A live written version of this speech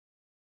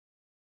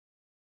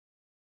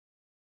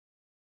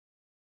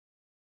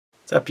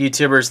What's up,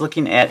 YouTubers?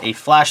 Looking at a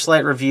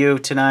flashlight review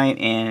tonight,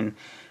 and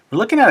we're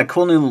looking at a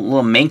cool new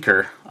little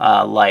Manker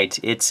light.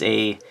 It's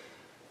a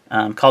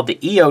called the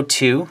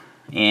E02,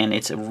 and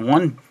it's a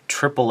 1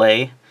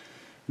 AAA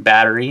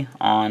battery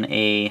on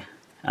a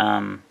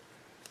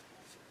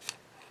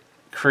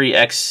Cree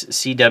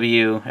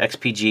XCW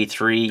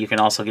XPG3. You can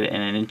also get it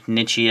in an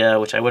Nichia,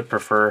 which I would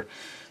prefer.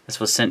 This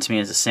was sent to me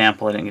as a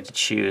sample. I didn't get to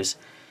choose.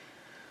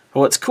 But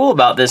what's cool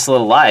about this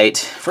little light,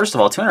 first of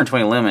all,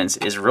 220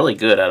 lumens is really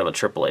good out of a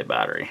AAA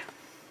battery.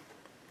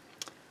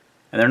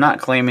 And they're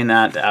not claiming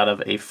that out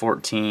of a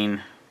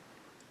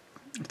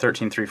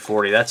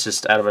 13340. That's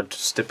just out of a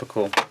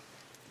typical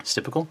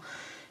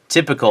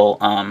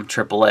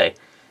AAA.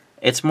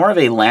 It's more of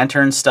a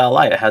lantern style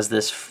light. It has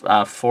this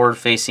forward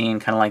facing,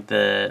 kind of like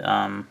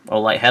the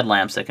light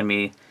headlamps that can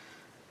be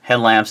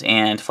headlamps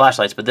and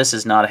flashlights, but this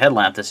is not a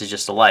headlamp, this is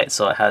just a light.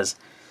 So it has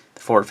the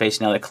forward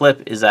facing. Now the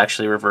clip is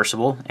actually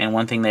reversible, and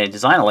one thing they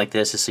design it like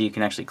this is so you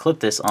can actually clip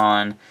this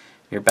on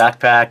your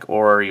backpack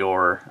or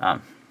your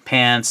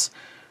pants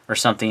or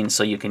something,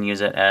 so you can use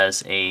it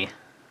as a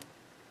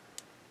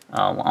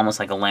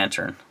almost like a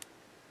lantern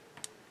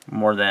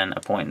more than a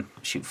point and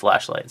shoot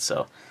flashlight.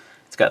 So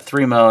it's got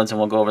 3 modes, and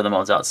we'll go over the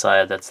modes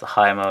outside. That's the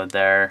high mode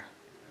there,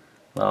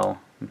 low,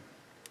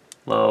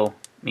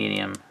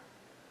 medium,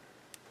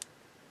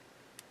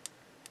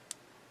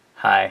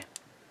 high.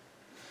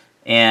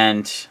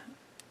 And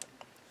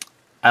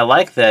I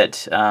like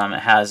that it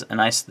has a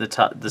nice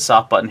the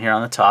soft button here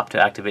on the top to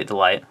activate the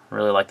light. I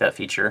really like that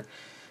feature.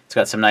 It's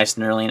got some nice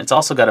knurling. It's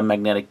also got a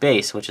magnetic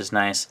base, which is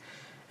nice.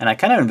 And I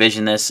kind of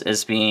envision this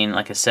as being,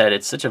 like I said,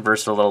 it's such a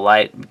versatile little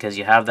light because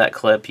you have that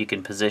clip. You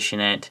can position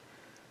it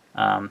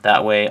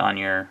that way on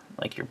your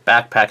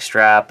backpack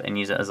strap and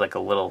use it as like a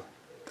little,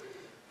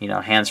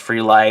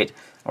 hands-free light,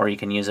 or you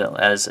can use it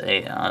as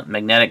a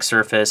magnetic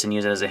surface and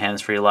use it as a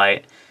hands-free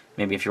light.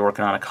 Maybe if you're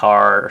working on a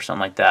car or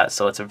something like that.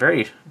 So it's a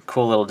very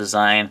cool little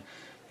design.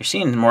 You're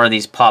seeing more of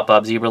these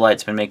pop-up.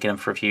 Zebralight's been making them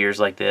for a few years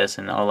like this,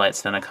 and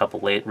Olight's done a couple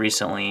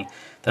recently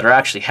that are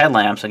actually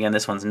headlamps. Again,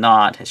 this one's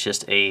not. It's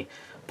just a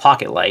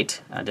pocket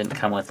light. It didn't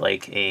come with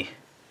like a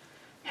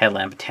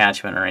headlamp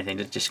attachment or anything.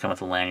 It just come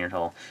with a lanyard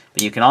hole.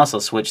 But you can also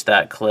switch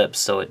that clip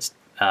so it's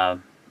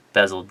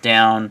bezeled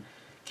down,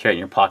 carry it in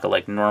your pocket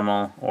like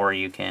normal, or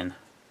you can,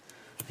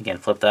 again,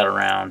 flip that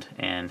around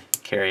and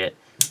carry it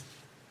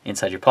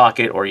inside your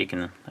pocket, or you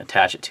can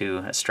attach it to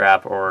a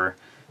strap or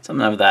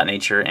something of that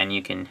nature, and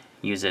you can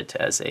use it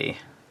as a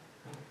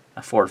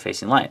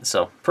forward-facing light.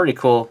 So pretty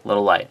cool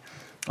little light.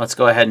 Let's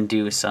go ahead and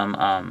do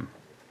some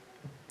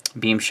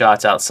beam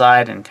shots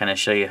outside and kind of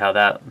show you how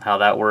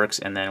that works,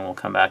 and then we'll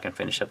come back and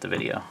finish up the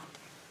video.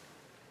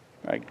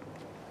 All right,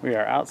 we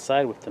are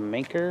outside with the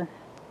Manker.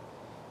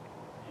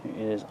 It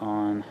is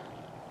on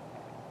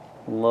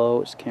low.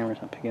 This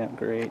camera's not picking up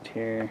great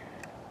here.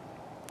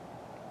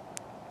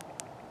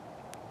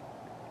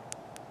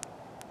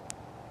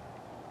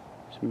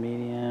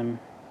 Medium.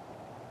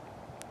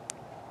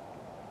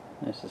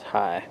 This is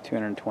high,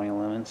 220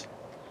 lumens.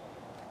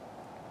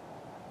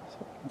 So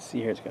you can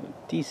see here it's got a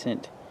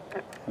decent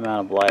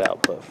amount of light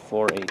output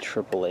for a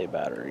AAA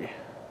battery.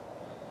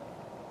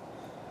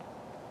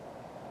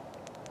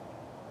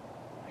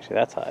 Actually,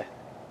 that's high,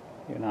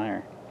 even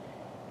higher.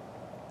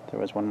 There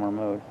was one more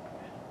mode.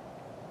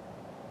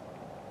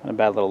 Not a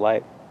bad little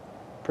light.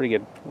 Pretty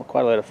good, well,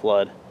 quite a light of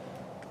flood,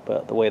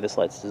 but the way this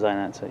light's designed,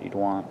 that's what you'd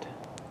want.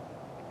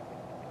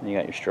 And you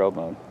got your strobe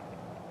mode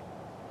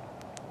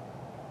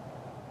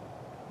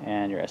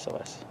and your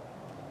SOS,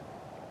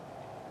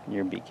 and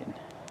your beacon.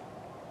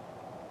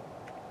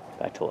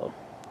 Back to low.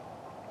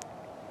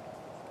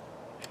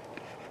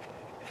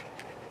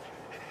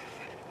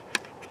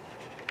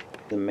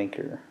 The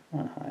Manker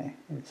on high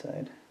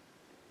inside.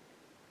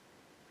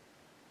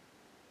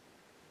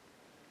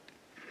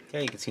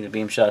 Okay, you can see the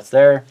beam shots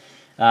there.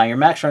 Your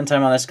max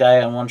runtime on this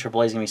guy on 1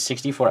 AAA is going to be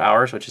 64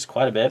 hours, which is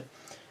quite a bit.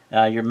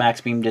 Your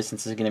max beam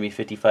distance is going to be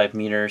 55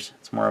 meters.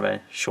 It's more of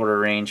a shorter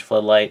range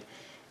floodlight.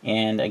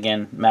 And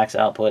again, max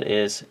output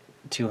is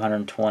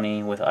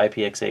 220 with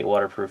IPX8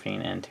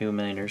 waterproofing and 2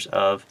 millimeters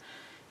of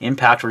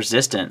impact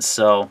resistance.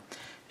 So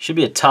should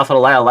be a tough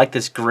little light. I like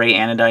this gray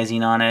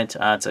anodizing on it.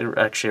 It's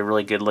actually a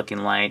really good looking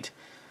light.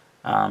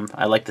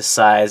 I like the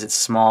size. It's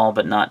small,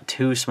 but not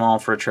too small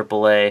for a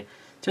AAA.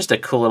 Just a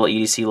cool little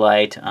EDC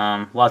light.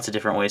 Lots of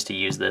different ways to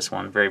use this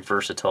one. Very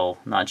versatile,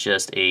 not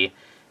just a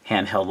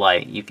handheld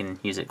light. You can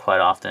use it quite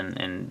often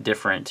in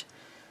different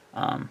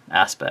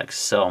aspects.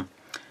 So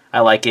I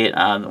like it.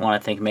 I want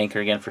to thank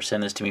Manker again for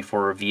sending this to me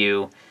for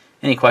review.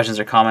 Any questions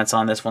or comments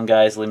on this one,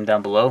 guys, leave them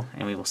down below,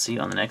 and we will see you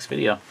on the next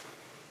video.